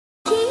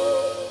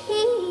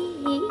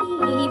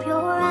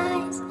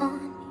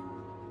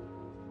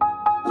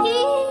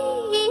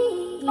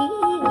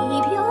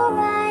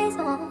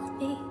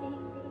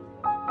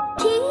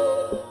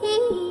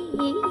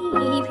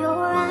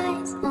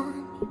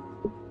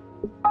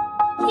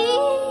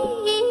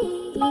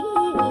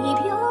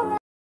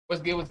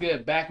What's good? What's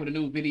good? Back with a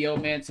new video,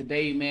 man.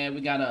 Today, man,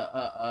 we got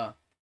a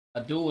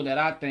dude that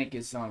I think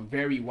is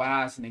very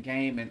wise in the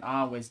game and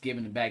always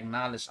giving back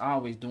knowledge,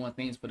 always doing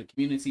things for the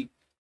community.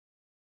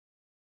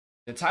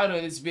 The title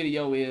of this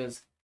video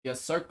is "Your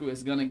Circle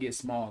is Gonna Get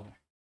Smaller."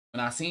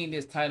 When I seen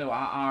this title,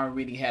 I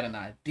already had an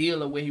idea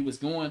of where he was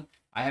going.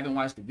 I haven't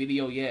watched the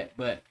video yet,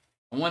 but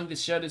I wanted to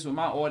share this with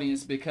my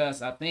audience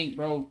because I think,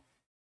 bro,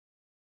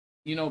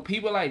 you know,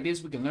 people like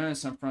this we can learn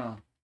something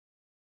from.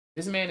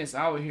 This man is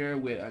out here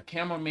with a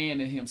cameraman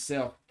and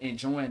himself,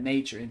 enjoying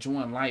nature,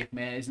 enjoying life,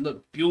 man. It's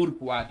look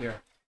beautiful out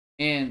there.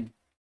 And,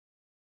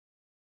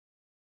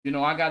 you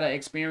know, I got an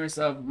experience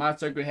of my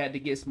circle had to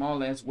get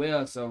smaller as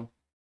well. So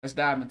let's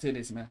dive into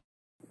this, man.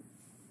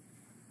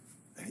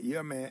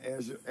 Yeah, man,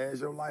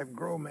 as your life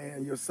grow,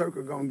 man, your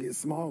circle gonna get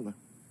smaller.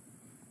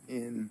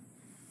 And,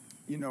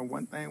 you know,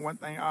 one thing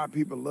our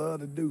people love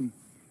to do.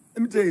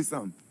 Let me tell you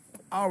something.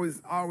 I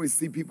always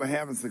see people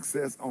having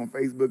success on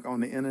Facebook,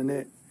 on the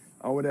internet,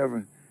 or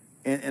whatever,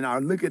 and I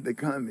look at the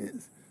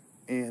comments,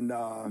 and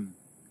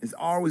it's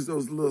always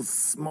those little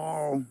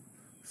small,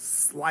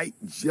 slight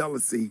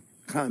jealousy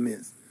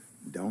comments.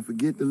 Don't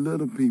forget the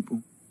little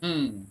people.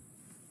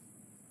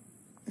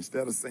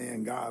 Instead of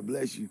saying God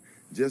bless you,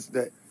 just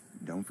that,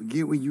 don't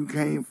forget where you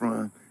came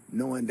from,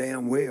 knowing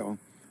damn well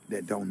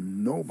that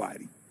don't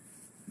nobody.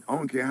 I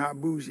don't care how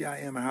bougie I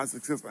am and how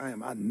successful I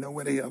am. I know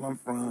where the hell I'm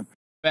from.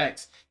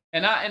 Facts.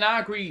 And I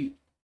agree.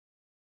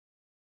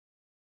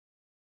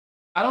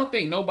 I don't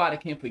think nobody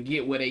can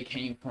forget where they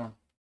came from.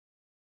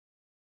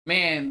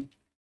 Man,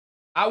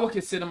 I would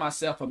consider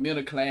myself a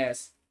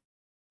middle-class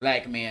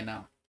black man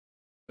now,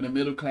 with a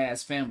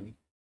middle-class family.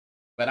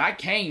 But I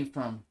came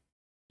from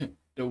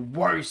the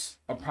worst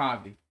of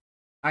poverty.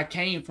 I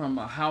came from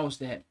a house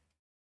that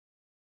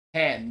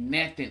had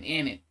nothing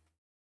in it.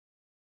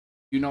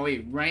 You know,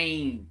 it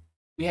rained.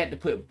 We had to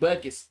put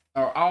buckets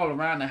all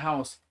around the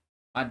house.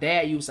 My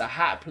dad used a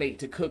hot plate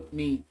to cook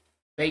me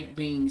baked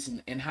beans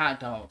and hot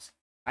dogs.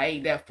 I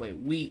ate that for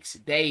weeks,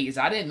 days.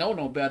 I didn't know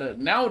no better.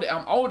 Now that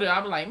I'm older,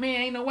 I'm like,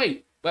 man, ain't no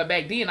way. But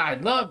back then, I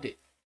loved it.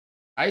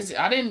 I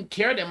didn't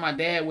care that my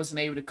dad wasn't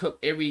able to cook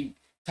every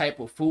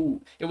type of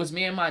food. It was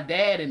me and my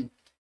dad, and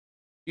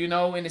you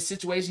know, in the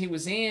situation he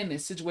was in, the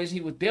situation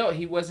he was dealt,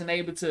 he wasn't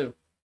able to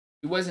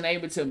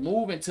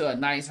move into a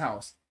nice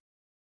house.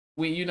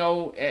 When you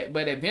know,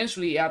 but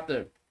eventually,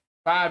 after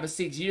 5 or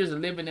 6 years of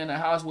living in a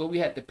house where we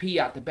had to pee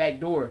out the back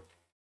door,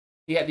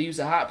 he had to use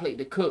a hot plate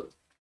to cook.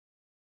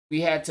 We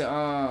had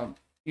to,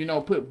 you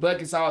know, put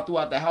buckets all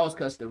throughout the house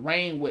because the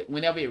rain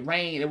whenever it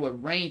rained, it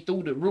would rain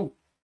through the roof.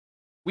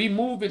 We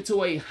moved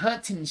into a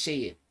hunting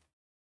shed,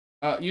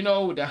 you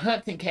know, the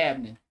hunting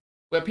cabin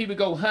where people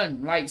go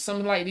hunting. Like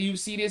something like you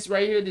see this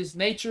right here, this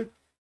nature.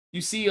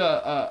 You see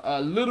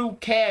a little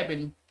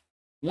cabin,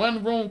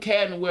 one room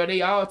cabin where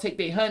they all take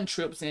their hunting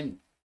trips, and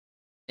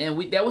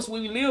that was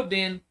what we lived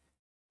in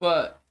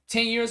for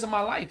 10 years of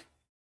my life.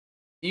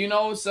 You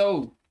know,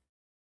 so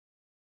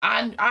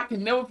I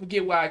can never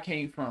forget where I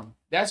came from.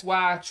 That's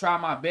why I try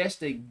my best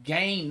to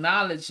gain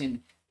knowledge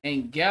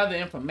and gather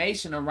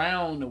information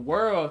around the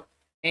world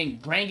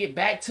and bring it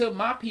back to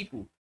my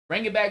people,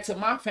 bring it back to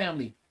my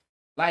family.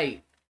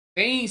 Like,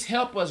 things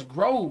help us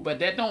grow, but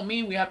that don't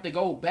mean we have to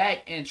go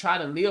back and try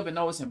to live in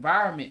those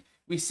environment.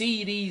 We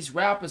see these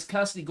rappers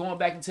constantly going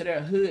back into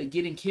their hood,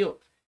 getting killed.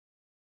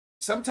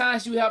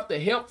 Sometimes you have to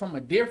help from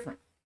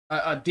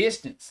a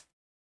distance.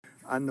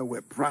 I know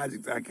what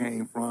projects I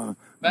came from.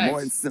 Thanks.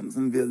 Morton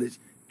Simpson Village,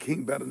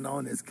 better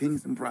known as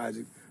Kingston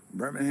Project,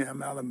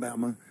 Birmingham,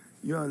 Alabama.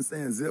 You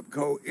understand? Zip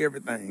code,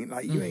 everything.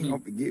 Like, you ain't gonna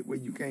forget where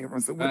you came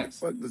from. So what the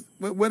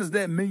fuck what does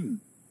that mean?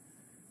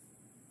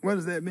 What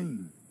does that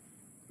mean?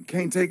 You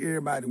can't take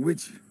everybody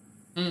with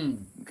you.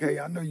 Okay,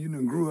 I know you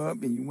done grew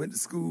up and you went to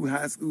school,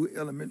 high school,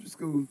 elementary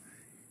school.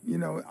 You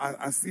know,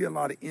 I see a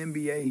lot of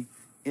NBA,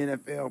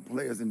 NFL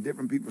players and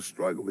different people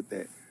struggle with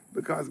that.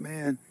 Because,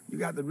 man, you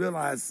got to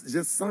realize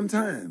just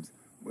sometimes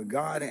what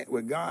God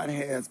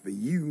has for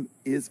you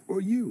is for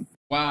you.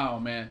 Wow,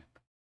 man.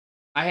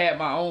 I had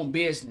my own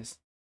business.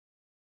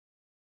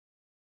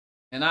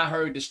 And I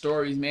heard the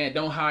stories, man,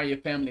 don't hire your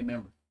family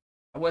member.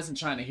 I wasn't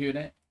trying to hear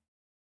that.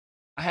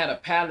 I had a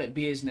pallet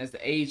business at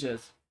the age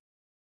of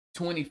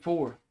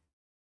 24.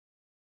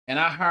 And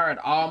I hired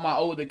all my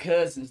older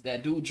cousins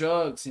that do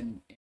drugs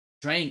and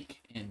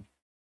drink and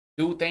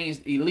do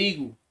things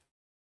illegal.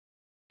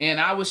 And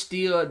I was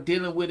still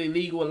dealing with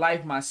illegal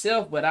life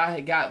myself, but I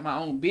had got my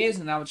own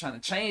business and I was trying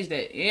to change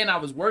that. And I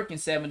was working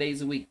 7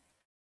 days a week.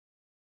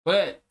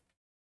 But,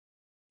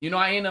 you know,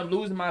 I ended up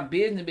losing my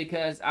business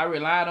because I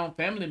relied on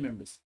family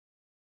members.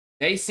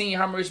 They seen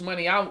how much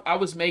money I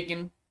was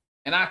making.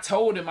 And I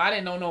told them I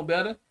didn't know no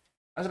better.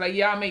 I was like,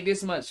 yeah, I make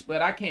this much,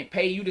 but I can't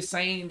pay you the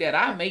same that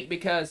I make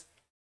because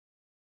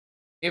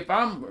if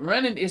I'm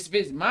running this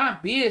business, my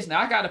business,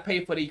 I got to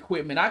pay for the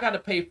equipment. I got to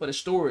pay for the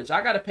storage.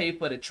 I got to pay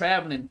for the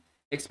traveling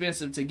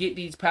expensive to get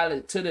these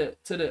pallets to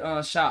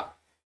the shop.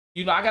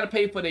 You know, I got to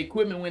pay for the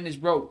equipment when it's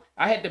broke.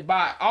 I had to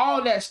buy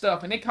all that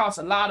stuff, and it costs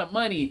a lot of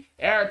money.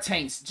 Air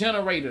tanks,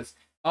 generators,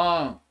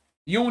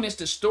 units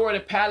to store the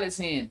pallets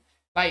in.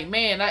 Like,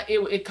 man,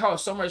 it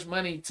costs so much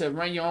money to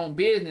run your own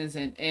business,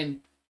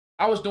 and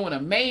I was doing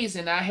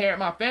amazing. I had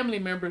my family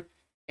member,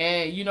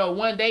 and you know,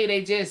 one day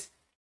they just,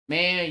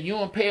 man, you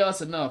don't pay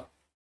us enough.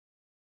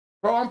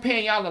 Bro, I'm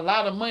paying y'all a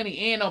lot of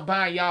money, and I'm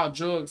buying y'all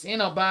drugs,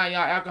 and I'm buying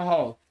y'all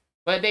alcohol.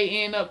 But they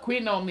end up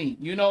quitting on me,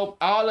 you know,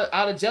 all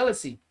out of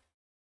jealousy.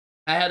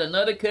 I had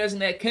another cousin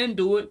that couldn't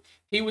do it.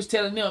 He was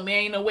telling them, man,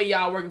 ain't no way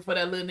y'all working for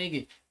that little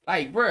nigga.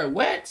 Like, bro,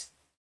 what?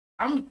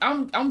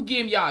 I'm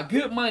giving y'all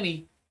good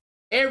money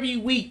every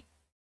week.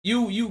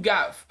 You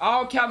got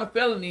all kind of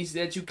felonies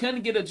that you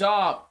couldn't get a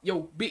job.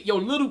 Your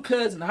little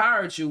cousin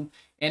hired you,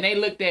 and they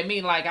looked at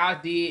me like I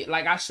did,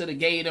 like I should have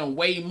gave them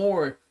way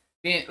more.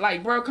 Then,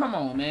 like, bro, come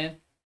on, man.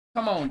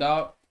 Come on,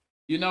 dog.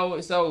 You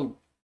know, so,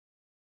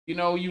 you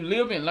know, you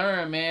live and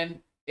learn, man.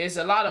 It's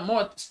a lot of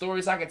more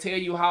stories I can tell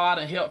you how I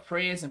done help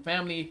friends and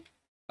family.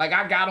 Like,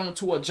 I got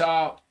onto a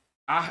job.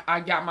 I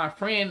got my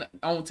friend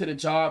onto the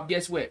job.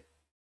 Guess what?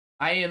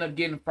 I ended up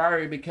getting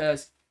fired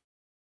because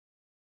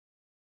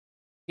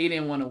he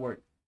didn't want to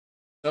work.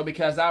 So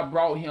because I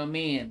brought him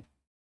in,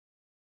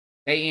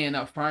 they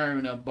ended up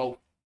firing us both.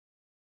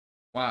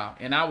 Wow.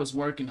 And I was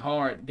working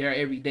hard there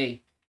every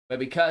day. But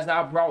because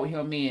I brought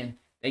him in,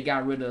 they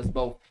got rid of us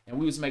both. And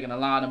we was making a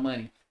lot of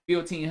money.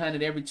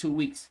 $1,500 every 2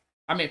 weeks.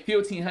 I mean,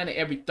 $1,500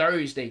 every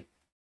Thursday.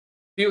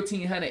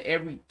 $1,500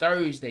 every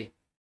Thursday.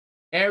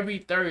 Every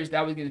Thursday,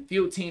 I was getting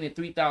 $1,500 and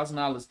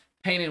 $3,000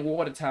 painting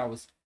water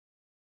towers.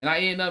 And I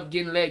ended up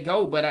getting let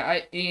go, but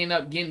I ended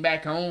up getting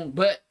back on.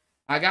 But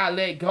I got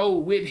let go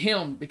with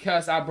him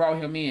because I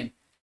brought him in.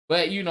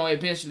 But, you know,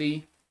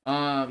 eventually,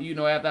 you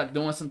know, after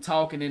doing some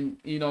talking and,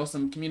 you know,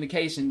 some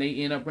communication, they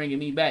end up bringing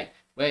me back.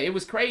 But it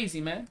was crazy,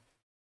 man.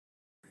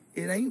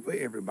 It ain't for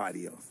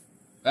everybody else.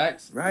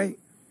 Facts. Right?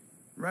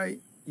 Right?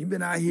 You've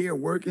been out here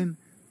working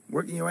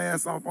your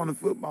ass off on the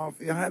football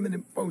field. How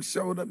many folks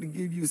showed up to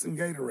give you some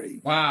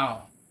Gatorade?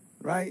 Wow.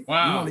 Right?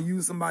 Wow. You want to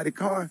use somebody's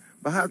car,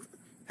 but how?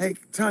 Hey,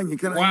 Tanya,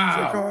 can I use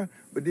your car?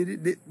 But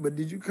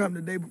did you come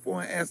the day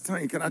before and ask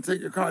Tanya, can I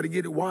take your car to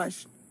get it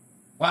washed?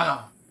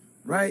 Wow.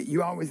 Right?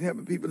 You always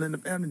helping people in the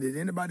family. Did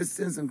anybody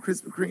send some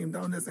Krispy Kreme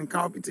donuts and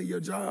coffee to your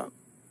job?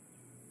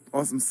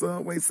 Or some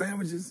Subway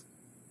sandwiches?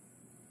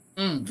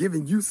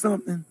 Giving you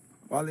something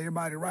while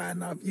everybody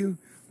riding off you?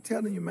 I'm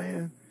telling you,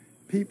 man,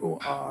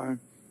 people are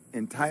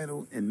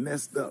entitled and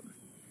messed up.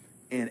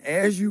 And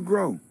as you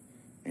grow,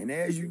 and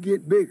as you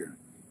get bigger,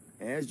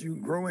 as you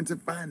grow into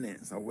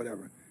finance or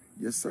whatever,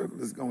 your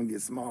circle is going to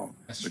get small.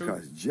 That's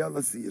because true.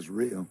 Jealousy is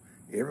real.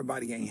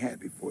 Everybody ain't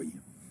happy for you.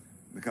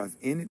 Because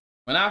when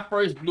I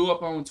first blew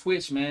up on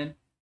Twitch, man,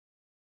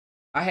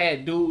 I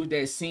had dudes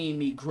that seen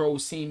me grow,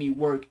 seen me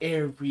work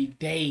every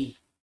day,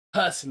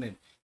 hustling,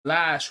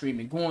 live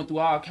streaming, going through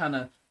all kind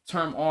of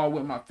turmoil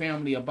with my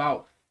family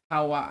about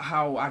how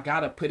I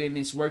gotta put in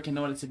this work in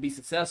order to be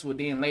successful.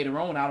 Then later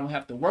on, I don't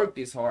have to work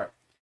this hard.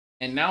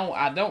 And now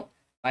I don't.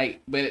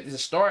 Like, but at the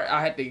start,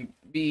 I had to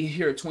be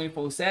here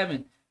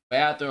 24/7. But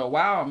after a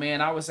while,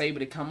 man, I was able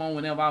to come on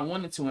whenever I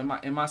wanted to,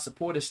 and my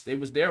supporters, they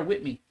was there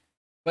with me.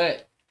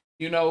 But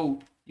you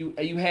know,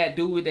 you had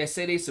dudes that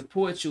say they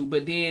support you,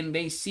 but then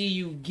they see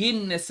you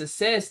getting the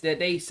success that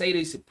they say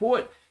they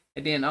support,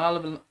 and then all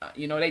of them,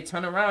 you know, they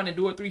turn around and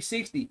do a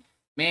 360.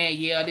 Man,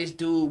 yeah, this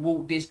dude,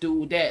 whoop, this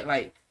dude, that.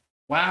 Like,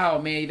 wow,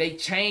 man, they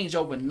change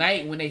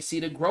overnight when they see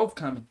the growth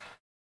coming.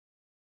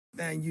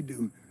 Thing you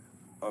do,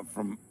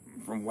 from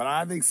what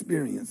I've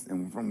experienced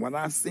and from what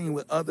I've seen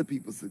with other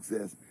people's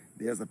success,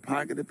 there's a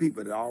pocket of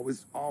people that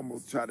always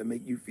almost try to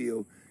make you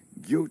feel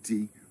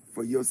guilty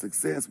for your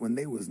success when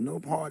they was no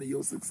part of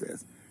your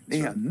success. They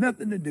have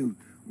nothing to do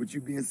with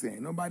you being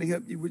saying. Nobody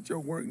helped you with your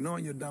work,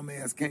 knowing your dumb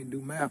ass can't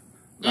do math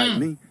like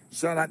me.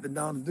 Shout out to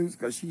Donna Dukes,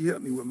 because she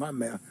helped me with my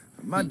math.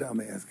 My dumb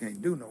ass can't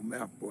do no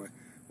math, boy.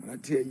 When I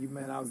tell you,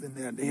 man, I was in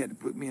there, they had to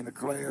put me in a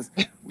class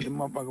with a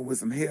motherfucker with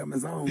some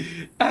helmets on.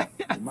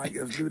 Mike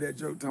Epps do that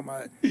joke,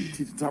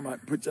 teacher talking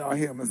about, put y'all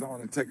helmets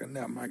on and take a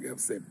nap. Mike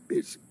Epps said,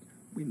 bitch,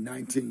 we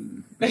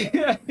 19.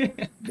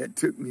 That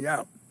took me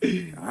out.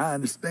 I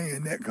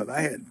understand that, because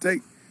I had to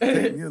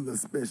take me a little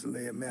special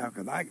ed math,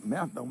 because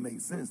math don't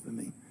make sense to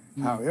me.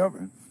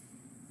 However,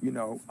 you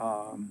know,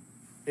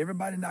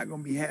 everybody not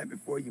going to be happy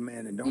for you,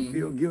 man, and don't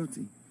feel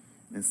guilty,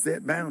 and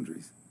set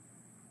boundaries.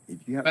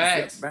 If you have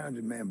to set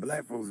boundaries, man,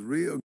 black folks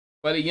real.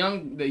 But the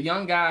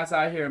young guys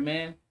out here,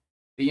 man,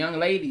 the young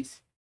ladies,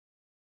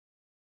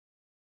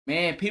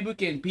 man, people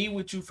can be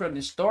with you from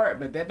the start,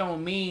 but that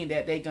don't mean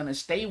that they're going to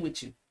stay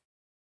with you.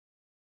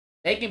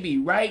 They can be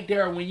right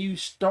there when you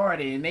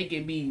started, and they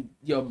can be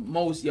your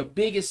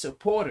biggest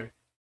supporter.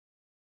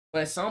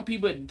 But some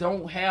people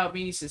don't have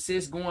any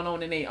success going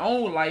on in their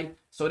own life,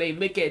 so they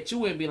look at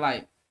you and be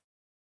like,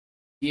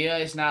 yeah,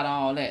 it's not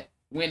all that.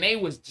 When they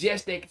was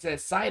just as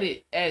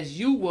excited as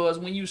you was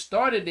when you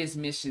started this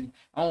mission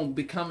on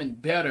becoming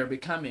better,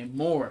 becoming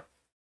more.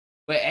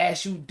 But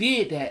as you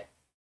did that,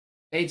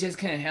 they just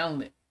couldn't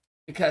handle it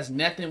because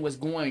nothing was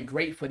going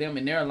great for them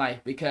in their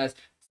life. Because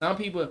some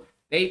people,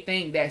 they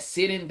think that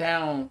sitting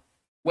down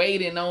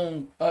waiting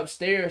on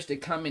upstairs to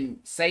come and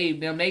save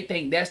them. They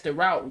think that's the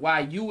route,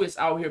 while you is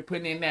out here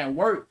putting in that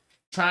work,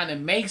 trying to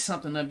make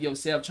something of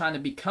yourself, trying to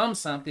become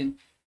something.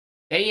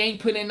 They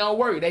ain't putting in no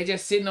work. They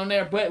just sitting on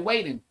their butt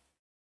waiting.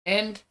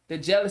 And the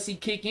jealousy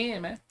kick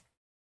in, man.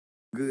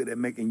 Good at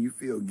making you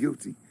feel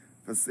guilty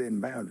for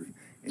setting boundaries.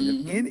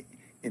 And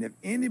if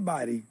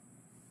anybody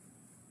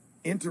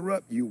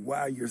interrupt you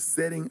while you're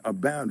setting a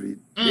boundary,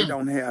 they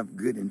don't have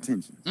good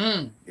intentions.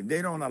 If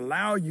they don't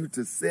allow you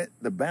to set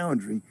the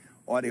boundary,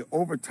 or they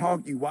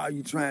overtalk you while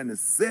you're trying to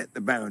set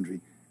the boundary,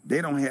 they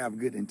don't have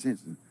good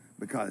intentions,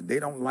 because they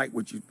don't like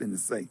what you're finna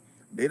say.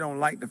 They don't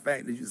like the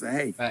fact that you say,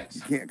 hey, Facts.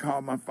 You can't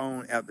call my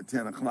phone after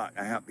 10 o'clock.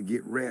 I have to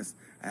get rest.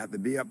 I have to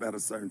be up at a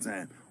certain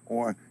time.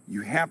 Or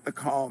you have to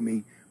call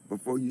me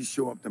before you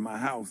show up to my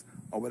house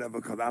or whatever,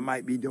 because I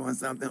might be doing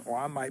something, or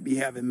I might be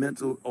having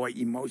mental or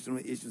emotional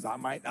issues. I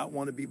might not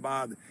want to be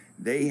bothered.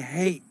 They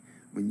hate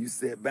when you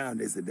set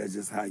boundaries. They say, that's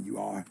just how you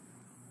are.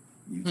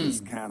 You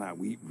just kind of,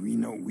 we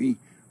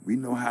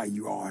know how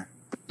you are.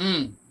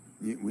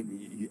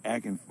 You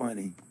acting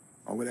funny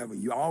or whatever.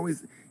 You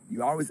always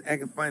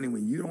acting funny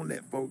when you don't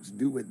let folks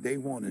do what they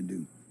want to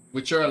do.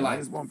 With your life. I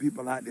just want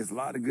people out there. There's a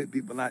lot of good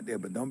people out there,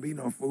 but don't be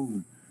no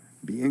fool.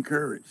 Be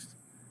encouraged.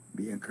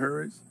 Be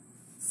encouraged.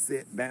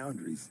 Set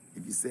boundaries.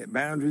 If you set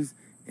boundaries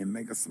and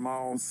make a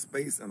small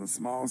space and a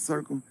small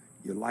circle,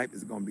 your life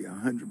is going to be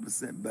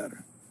 100%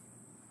 better.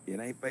 It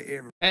ain't for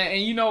everybody.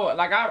 And you know,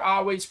 like I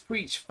always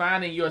preach,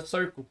 finding your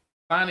circle,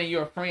 finding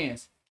your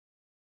friends.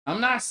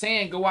 I'm not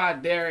saying go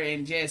out there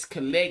and just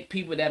collect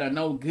people that are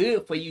no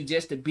good for you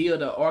just to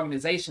build an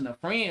organization of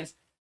friends.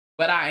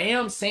 But I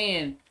am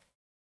saying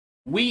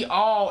we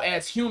all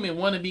as human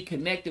want to be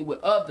connected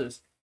with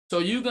others. So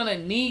you're going to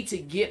need to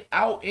get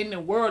out in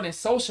the world and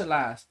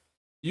socialize.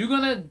 You're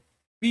going to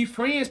be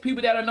friends with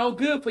people that are no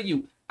good for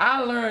you.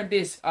 I learned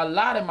this a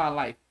lot in my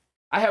life.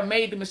 I have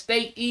made the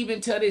mistake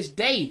even to this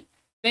day,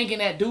 thinking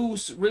that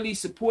dudes really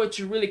support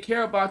you, really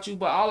care about you,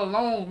 but all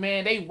along,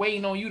 man, they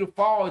waiting on you to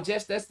fall.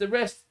 Just that's the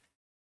rest.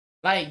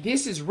 Like,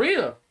 this is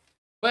real.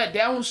 But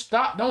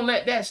don't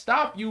let that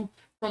stop you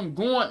from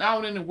going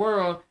out in the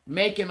world,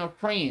 making a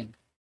friend,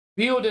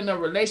 building a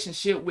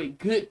relationship with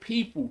good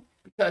people,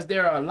 because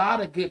there are a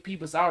lot of good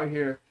people out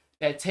here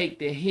that take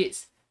the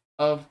hits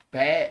of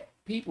bad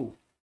people,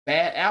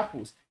 bad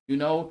apples, you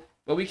know.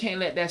 But we can't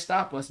let that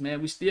stop us,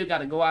 man. We still got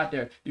to go out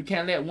there. You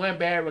can't let one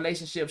bad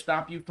relationship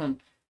stop you from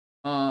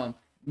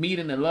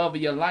meeting the love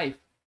of your life.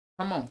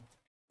 Come on.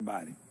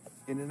 Everybody.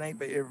 And it ain't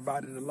for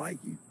everybody to like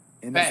you.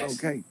 And Facts.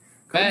 it's okay.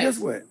 Because guess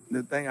what?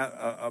 The thing,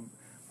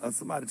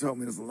 somebody told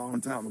me this a long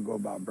time ago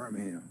about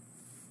Birmingham.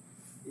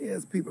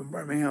 Yes, people in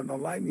Birmingham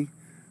don't like me.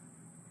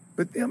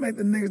 But them ain't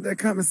the niggas that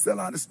come and sell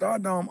out the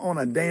Stardome on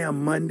a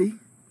damn Monday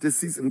to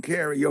see some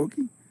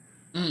karaoke.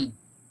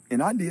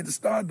 And I did the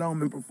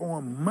Stardome and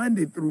performed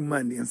Monday through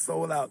Monday and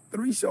sold out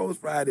 3 shows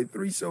Friday,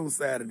 3 shows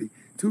Saturday,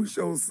 2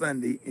 shows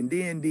Sunday, and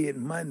then did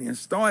Monday and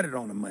started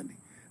on a Monday.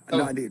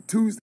 And I did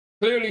Tuesday.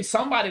 Clearly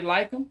somebody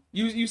like them.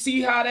 You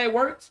see how that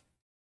works?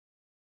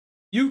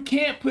 You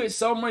can't put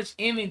so much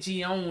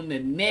energy on the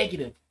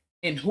negative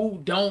and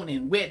who don't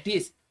and what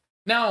this.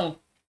 Now,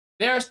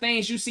 there's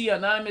things you see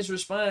Anonymous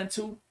respond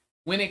to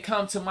when it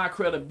comes to my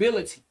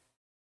credibility.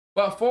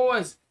 But for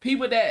us,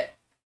 people that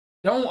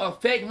don't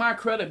affect my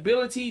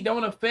credibility,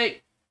 don't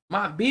affect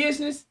my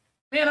business,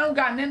 man, I don't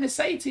got nothing to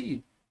say to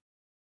you.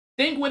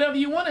 Think whatever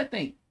you want to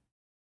think.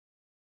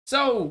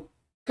 So,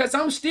 because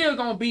I'm still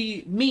going to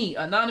be me,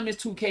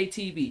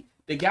 ANONYMOUS2KTV,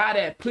 the guy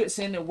that puts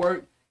in the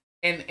work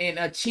and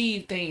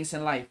achieve things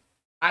in life.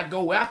 I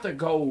go after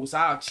goals.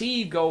 I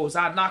achieve goals.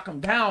 I knock them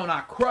down.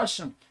 I crush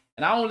them.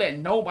 And I don't let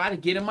nobody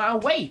get in my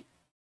way.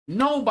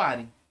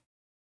 Nobody.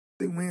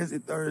 Wednesday,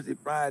 Thursday,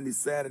 Friday,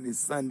 Saturday,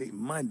 Sunday,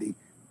 Monday,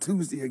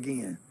 Tuesday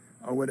again,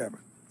 or whatever.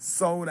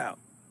 Sold out.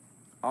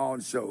 All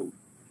the shows.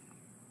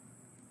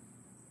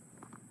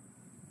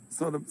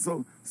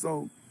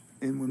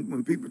 And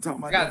when people talk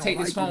about gotta take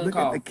this phone look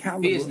call. at the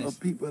caliber of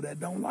people that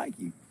don't like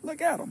you.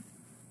 Look at them.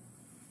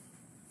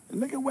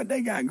 Look at what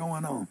they got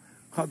going on.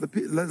 Because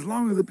as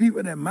long as the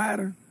people that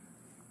matter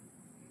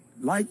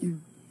like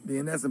you,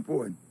 then that's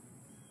important.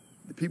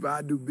 The people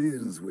I do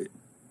business with.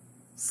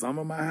 Some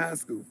of my high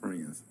school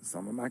friends,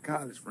 some of my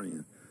college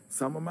friends,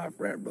 some of my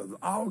frat brothers,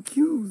 all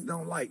Qs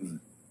don't like me.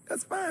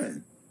 That's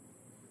fine.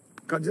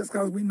 Just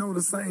because we know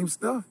the same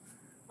stuff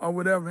or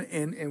whatever,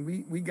 and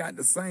we got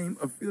the same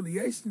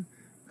affiliation,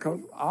 because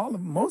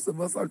most of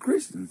us are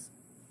Christians,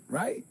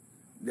 right?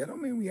 That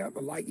don't mean we have to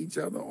like each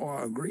other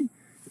or agree.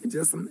 It's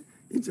just some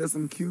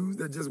Qs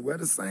that just wear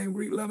the same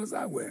Greek letters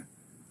I wear.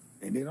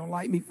 And they don't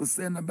like me for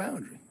setting a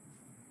boundary,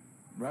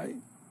 right?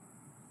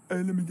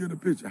 Hey, let me get a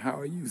picture. How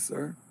are you,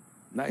 sir?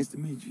 Nice to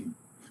meet you.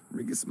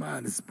 Rickey,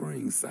 Smiley,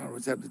 Springs,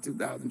 Sound Chapter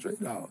 2000 Trade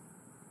Dog.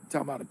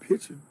 Talking about a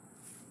picture.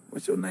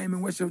 What's your name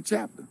and what's your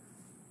chapter?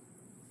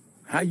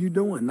 How you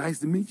doing? Nice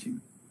to meet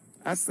you.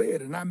 I said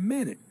it and I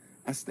meant it.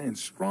 I stand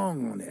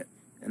strong on that.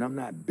 And I'm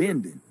not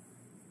bending.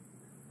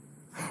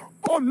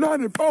 Oh,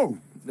 94.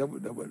 That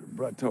what the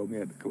brother told me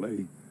at the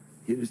Clay.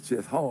 hit his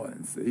chest hard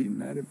and said, he's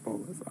 94.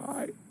 I said, all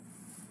right.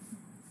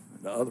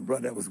 The other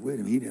brother that was with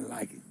him, he didn't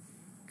like it.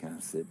 Kind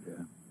of sit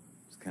there,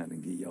 just kind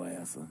of give your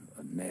ass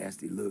a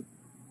nasty look.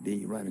 Then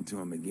you run into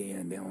them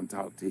again, they don't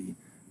talk to you.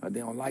 But they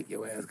don't like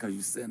your ass because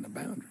you're setting a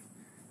boundary.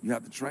 You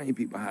have to train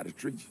people how to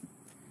treat you.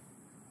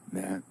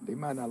 Now, they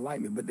might not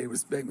like me, but they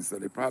respect me, so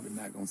they're probably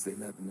not going to say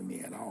nothing to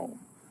me at all.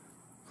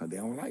 Because they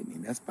don't like me,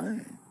 and that's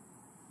fine.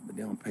 But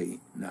they don't pay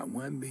not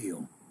one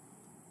bill.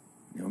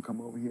 They don't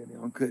come over here, they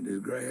don't cut this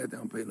grass, they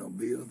don't pay no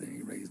bills, they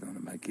ain't raised none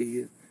of my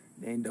kids.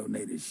 They ain't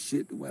donated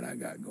shit to what I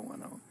got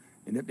going on.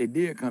 And if they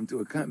did come to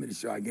a comedy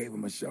show, I gave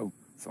them a show.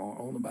 So I don't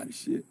owe nobody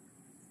shit.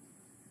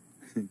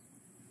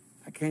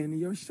 I came to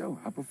your show.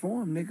 I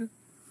performed, nigga.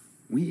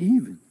 We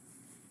even.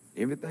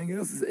 Everything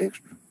else is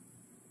extra.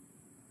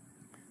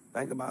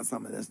 Think about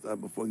some of that stuff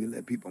before you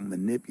let people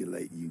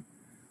manipulate you.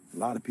 A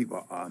lot of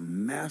people are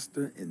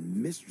master and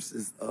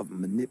mistresses of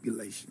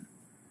manipulation.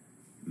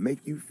 Make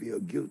you feel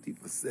guilty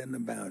for setting a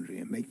boundary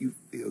and make you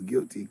feel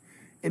guilty.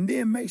 And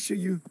then make sure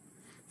you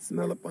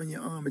smell up on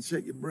your arm and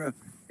check your breath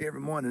every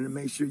morning and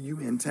make sure you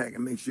intact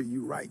and make sure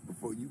you right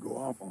before you go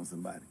off on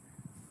somebody.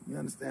 You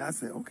understand? I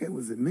said, okay,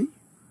 was it me?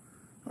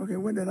 Okay,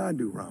 what did I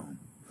do wrong?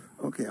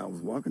 Okay, I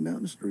was walking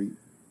down the street.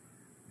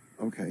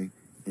 Okay,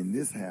 and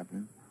this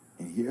happened.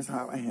 And here's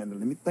how I handled it.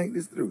 Let me think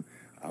this through.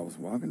 I was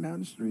walking down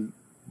the street,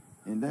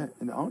 and I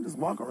don't just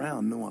walk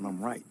around knowing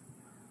I'm right.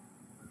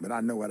 But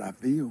I know what I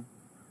feel.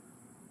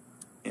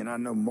 And I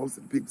know most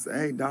of the people say,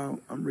 hey,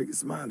 dog, I'm Rickey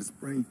Smiley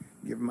Spring.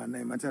 Give him my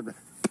name, my chapter.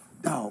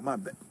 Dog, my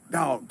bad.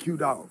 Dog, Q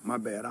dog, my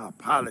bad. I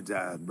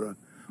apologize, bro.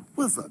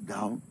 What's up,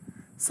 dog?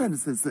 Such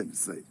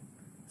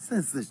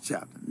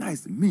chapter.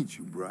 Nice to meet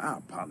you, bro. I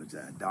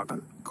apologize, dog.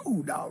 I'm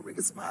cool, dog.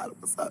 Rickey Smiley,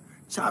 what's up?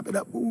 Chop it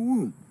up,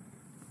 woo-woo.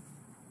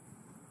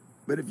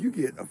 But if you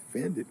get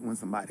offended when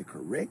somebody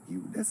correct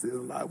you, that says a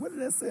lot. What did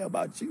that say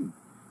about you?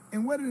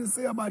 And what did it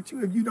say about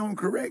you if you don't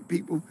correct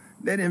people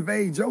that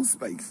invade your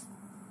space?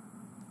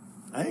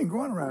 I ain't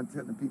going around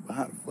telling people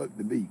how the fuck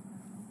to be.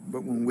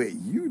 But when what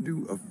you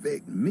do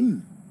affect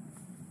me,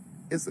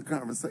 it's a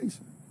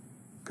conversation.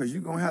 Because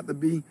you're going to have to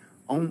be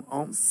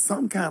on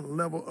some kind of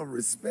level of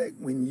respect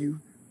when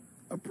you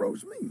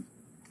approach me.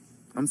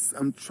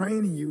 I'm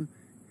training you.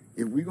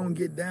 If we're going to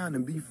get down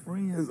and be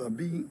friends or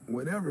be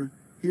whatever,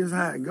 here's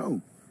how it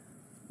go.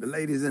 The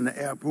lady's in the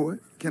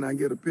airport. Can I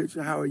get a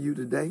picture? How are you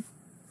today?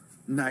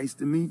 Nice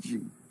to meet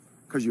you.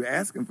 Because you're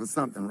asking for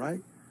something,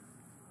 right?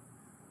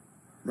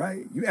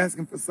 Right? You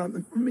asking for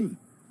something from me.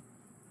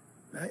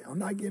 Right? I'm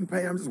not getting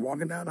paid. I'm just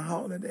walking down the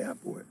hall at the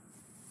airport.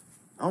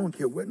 I don't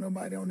care what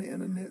nobody on the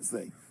internet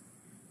say.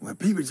 Well,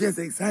 people just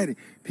excited.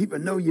 People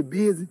know you're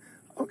busy.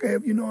 Okay,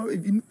 if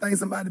you think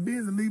somebody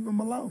busy, leave them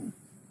alone.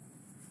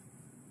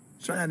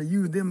 Trying to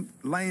use them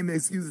lame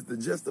excuses to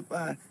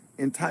justify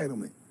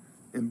entitlement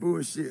and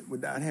bullshit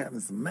without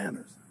having some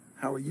manners.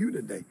 How are you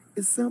today?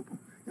 It's simple.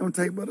 It don't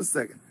take but a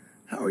second.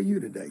 How are you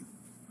today?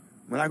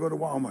 When I go to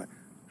Walmart,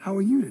 how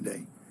are you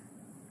today?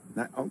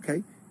 Now,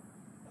 okay,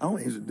 I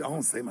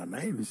don't say my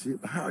name and shit,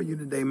 but how are you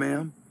today,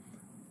 ma'am?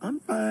 I'm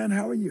fine.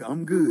 How are you?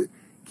 I'm good.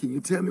 Can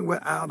you tell me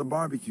what aisle the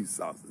barbecue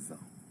sauce is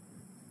on?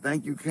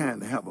 Thank you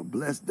kindly. Have a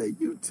blessed day.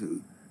 You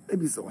too. They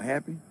be so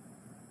happy.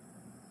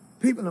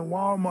 People in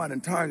Walmart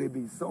and Target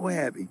be so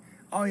happy.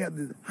 All you have to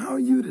do is, how are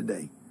you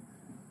today?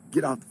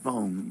 Get off the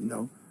phone, you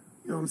know.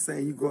 You know what I'm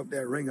saying? You go up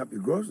there, ring up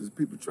your groceries,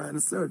 people trying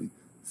to serve you.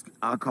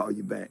 I'll call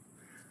you back.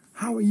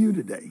 How are you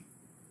today?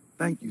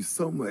 Thank you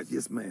so much.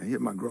 Yes, ma'am.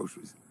 Here's my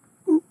groceries.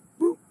 Boop,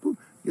 boop, boop.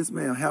 Yes,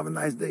 ma'am. Have a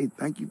nice day.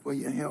 Thank you for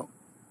your help.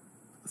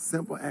 A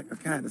simple act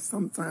of kindness.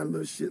 Sometimes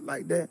little shit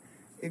like that,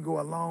 it go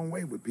a long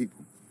way with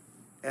people.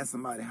 Ask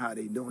somebody how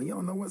they doing. You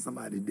don't know what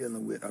somebody's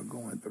dealing with or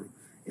going through.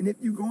 And if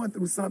you're going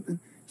through something,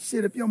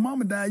 shit, if your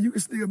mama died, you can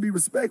still be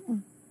respectful.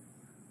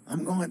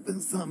 I'm going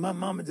through something. My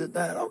mama just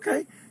died.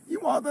 Okay, you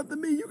walked up to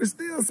me. You can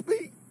still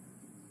speak.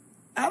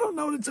 I don't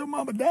know that your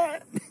mama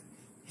died.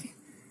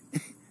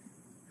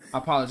 I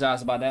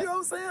apologize about that. You know what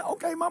I'm saying?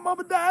 Okay, my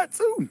mama died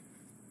too.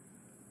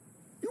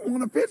 You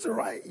want a picture,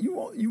 right? You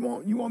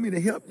want me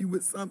to help you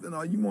with something,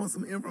 or you want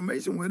some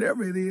information,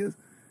 whatever it is.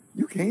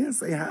 You can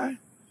say hi.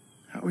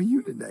 How are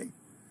you today?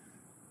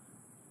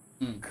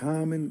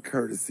 Common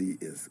courtesy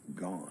is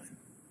gone.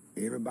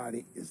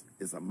 Everybody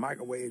is a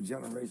microwave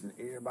generation.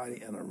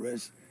 Everybody in a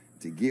rush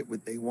to get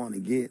what they want to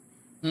get.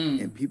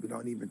 And people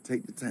don't even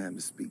take the time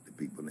to speak to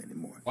people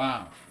anymore.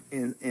 Wow.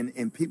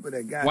 And people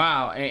that got...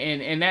 Wow.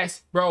 And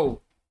that's,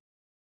 bro.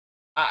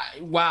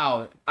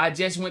 Wow. I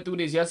just went through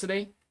this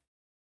yesterday.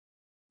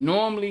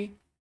 Normally,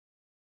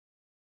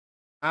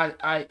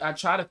 I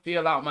try to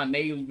fill out my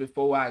neighbors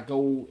before I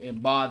go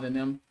and bother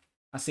them.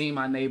 I seen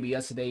my neighbor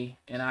yesterday,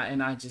 and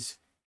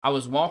I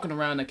was walking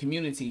around the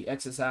community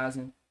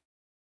exercising,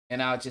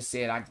 and I just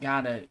said, I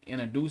gotta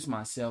introduce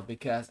myself,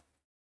 because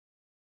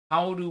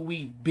how do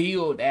we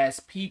build as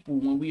people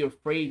when we're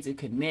afraid to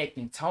connect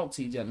and talk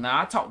to each other?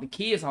 Now, I talk to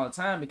kids all the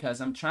time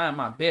because I'm trying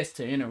my best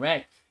to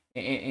interact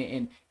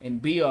and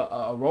be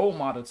a role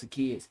model to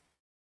kids.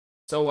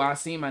 So I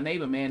seen my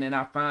neighbor, man, and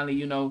I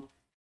finally,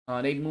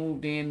 They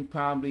moved in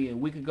probably a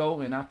week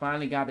ago, and I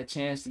finally got a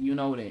chance to,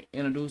 to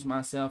introduce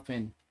myself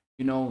and,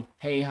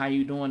 hey, how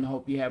you doing? I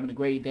hope you're having a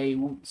great day,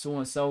 so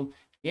and so.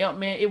 Yeah,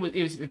 man,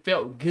 it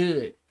felt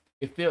good.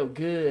 It felt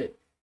good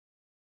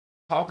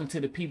talking to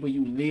the people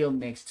you live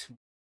next to.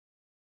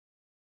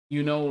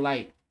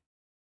 Like,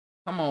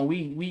 come on,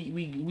 we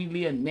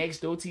live next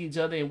door to each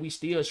other and we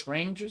still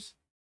strangers.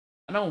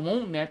 I don't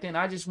want nothing.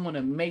 I just want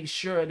to make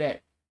sure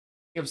that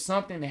if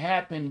something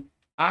happened,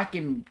 I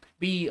can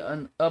be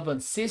of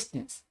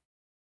assistance.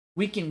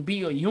 We can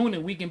be a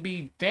unit. We can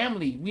be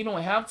family. We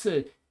don't have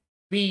to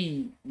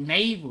be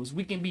neighbors.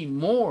 We can be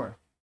more,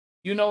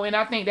 and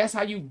I think that's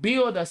how you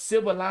build a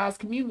civilized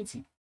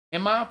community,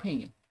 in my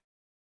opinion.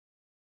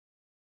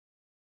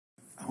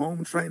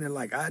 Home training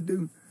like I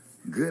do,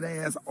 good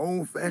ass,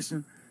 old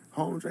fashioned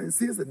home training.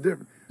 See, it's a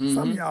different.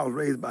 Some of y'all was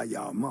raised by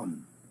y'all mama,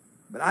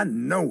 but I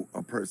know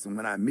a person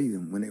when I meet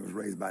them when they was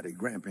raised by their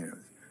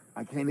grandparents.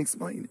 I can't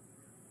explain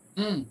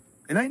it.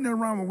 And ain't nothing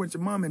wrong with what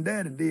your mom and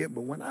daddy did,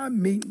 but when I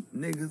meet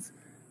niggas,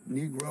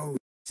 Negroes.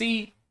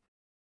 See,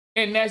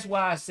 and that's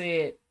why I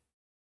said,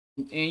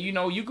 and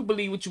you can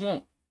believe what you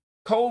want.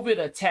 COVID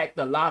attacked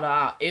a lot of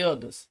our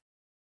elders.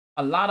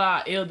 A lot of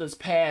our elders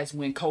passed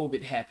when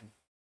COVID happened.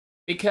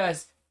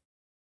 Because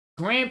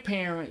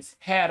grandparents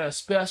had a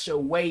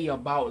special way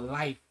about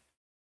life,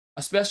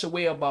 a special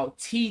way about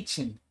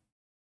teaching,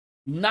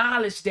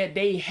 knowledge that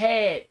they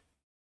had.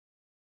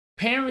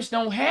 Parents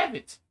don't have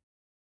it.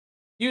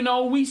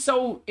 We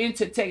so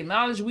into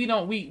technology.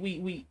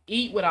 We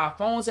eat with our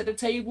phones at the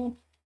table.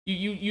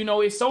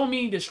 It's so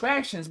many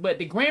distractions, but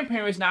the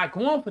grandparents not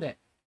going for that.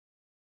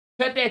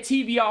 Cut that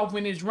TV off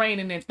when it's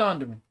raining and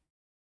thundering.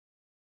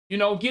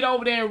 Get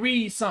over there and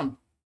read something.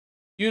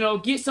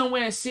 Get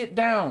somewhere and sit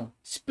down.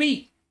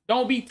 Speak.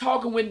 Don't be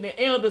talking when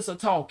the elders are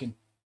talking.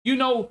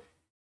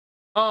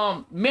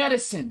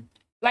 Medicine.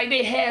 Like,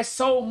 they had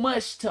so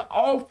much to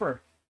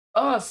offer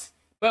us.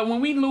 But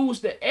when we lose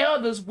the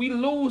elders, we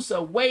lose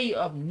a way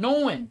of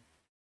knowing.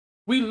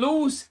 We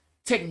lose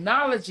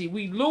technology.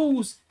 We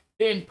lose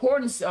the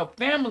importance of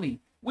family.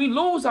 We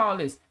lose all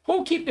this.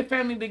 Who keep the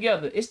family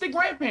together? It's the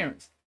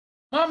grandparents.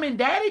 Mom and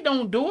daddy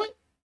don't do it.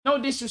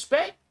 No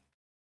disrespect.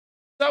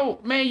 So,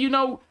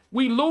 man,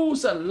 we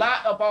lose a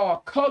lot of our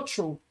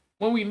culture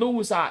when we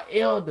lose our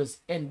elders.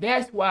 And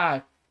that's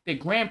why the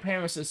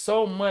grandparents are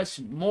so much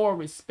more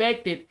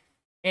respected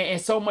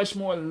and so much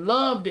more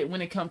loved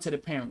when it comes to the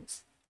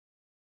parents.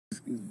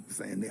 Excuse me for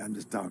saying that, I'm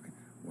just talking.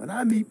 When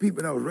I meet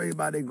people that was raised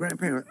by their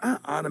grandparents, I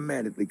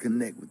automatically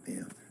connect with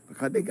them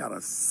because they got a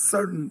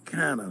certain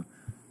kind of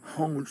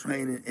home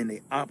training and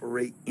they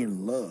operate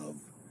in love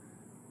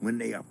when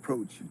they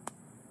approach you.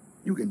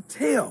 You can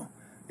tell.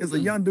 There's a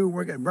young dude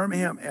working at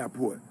Birmingham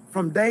Airport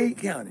from Dade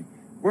County,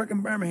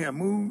 working Birmingham,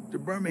 moved to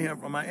Birmingham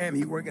from Miami.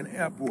 He working at the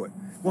airport.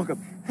 Walk up,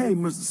 hey,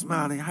 Mr.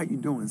 Smiley, how you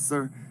doing,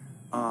 sir?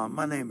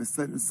 My name is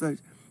such and such.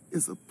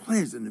 It's a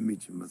pleasure to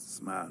meet you, Mr.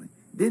 Smiley.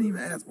 Didn't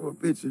even ask for a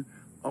picture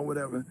or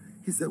whatever.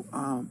 He said,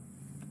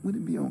 would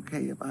it be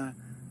okay if I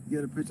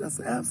get a picture? I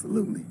said,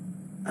 absolutely.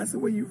 I said,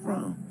 where you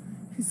from?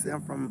 He said,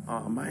 I'm from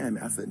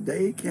Miami. I said,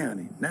 Dade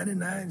County,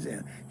 99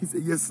 Jan. He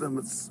said, yes, sir,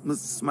 Mr.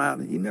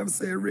 Smiley. He never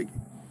said Ricky.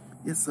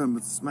 Yes, sir,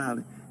 Mr.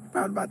 Smiley.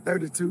 Probably about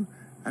 32.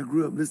 I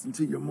grew up listening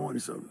to your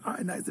morning show. All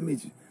right, nice to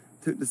meet you.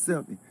 Took the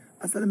selfie.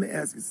 I said, let me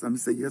ask you something. He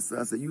said, yes, sir.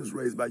 I said, you was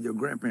raised by your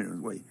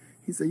grandparents' way.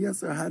 He said, yes,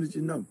 sir. How did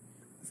you know?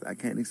 I said, I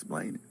can't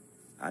explain it.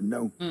 I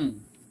know.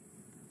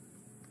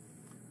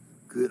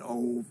 Good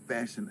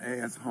old-fashioned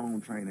ass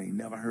home training ain't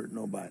never hurt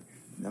nobody.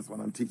 And that's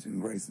what I'm teaching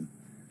Grayson.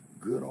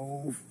 Good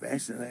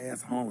old-fashioned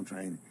ass home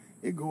training.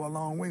 It go a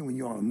long way when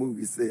you're on a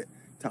movie set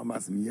talking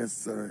about some yes,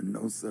 sir, and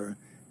no, sir,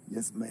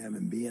 yes, ma'am,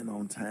 and being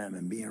on time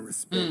and being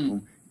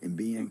respectful and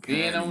being kind.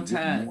 Being on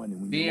time, good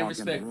morning when being you walk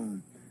respectful. in the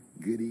room.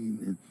 Good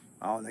evening,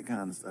 all that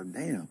kind of stuff.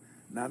 Damn,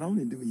 not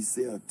only do he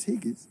sell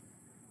tickets,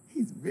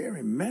 he's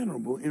very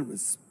mannerable and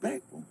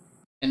respectful.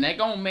 And that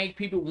gonna make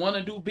people want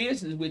to do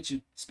business with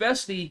you,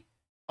 especially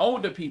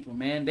older people,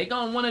 man. They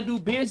gonna want to do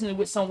business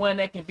with someone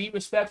that can be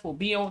respectful,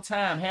 be on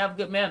time, have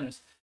good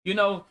manners.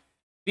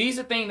 These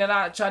are things that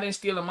I try to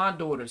instill in my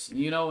daughters,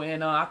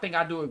 and I think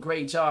I do a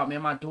great job,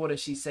 man. My daughter,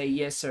 she say,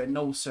 yes, sir,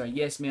 no, sir,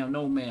 yes, ma'am,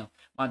 no, ma'am.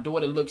 My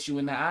daughter looks you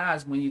in the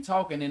eyes when you're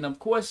talking. And, of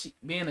course,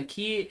 being a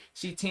kid,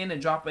 she tend to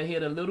drop her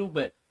head a little,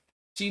 but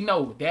she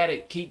know,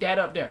 Daddy, keep that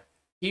up there.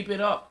 Keep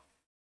it up.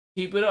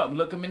 Keep it up.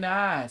 Look them in the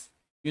eyes.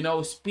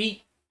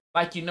 Speak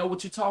like you know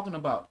what you're talking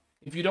about.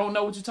 If you don't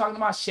know what you're talking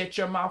about, shut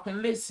your mouth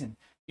and listen.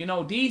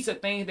 These are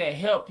things that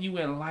help you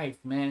in life,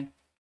 man.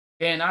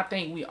 And I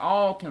think we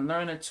all can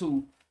learn it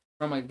too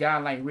from a guy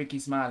like Rickey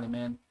Smiley,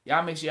 man.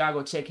 Y'all make sure y'all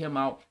go check him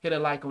out. Hit a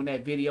like on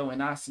that video,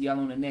 and I'll see y'all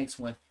on the next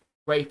one.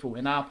 Grateful,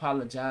 and I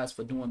apologize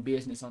for doing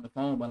business on the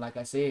phone, but like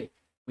I said,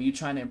 when you're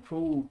trying to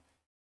improve,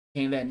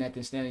 can't let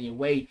nothing stand in your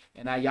way.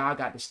 And now y'all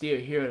got to still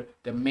hear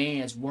the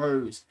man's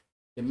words.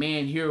 The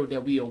man here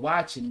that we are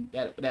watching,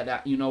 that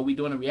we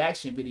doing a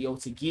reaction video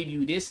to give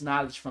you this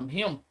knowledge from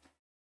him.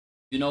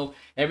 You know,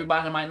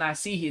 everybody might not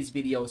see his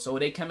video, so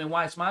they come and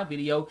watch my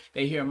video,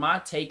 they hear my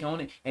take on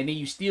it, and then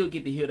you still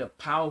get to hear the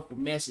powerful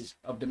message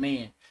of the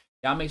man.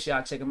 Y'all make sure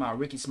y'all check him out,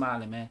 Rickey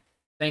Smiley, man.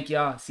 Thank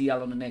y'all. See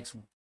y'all on the next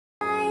one.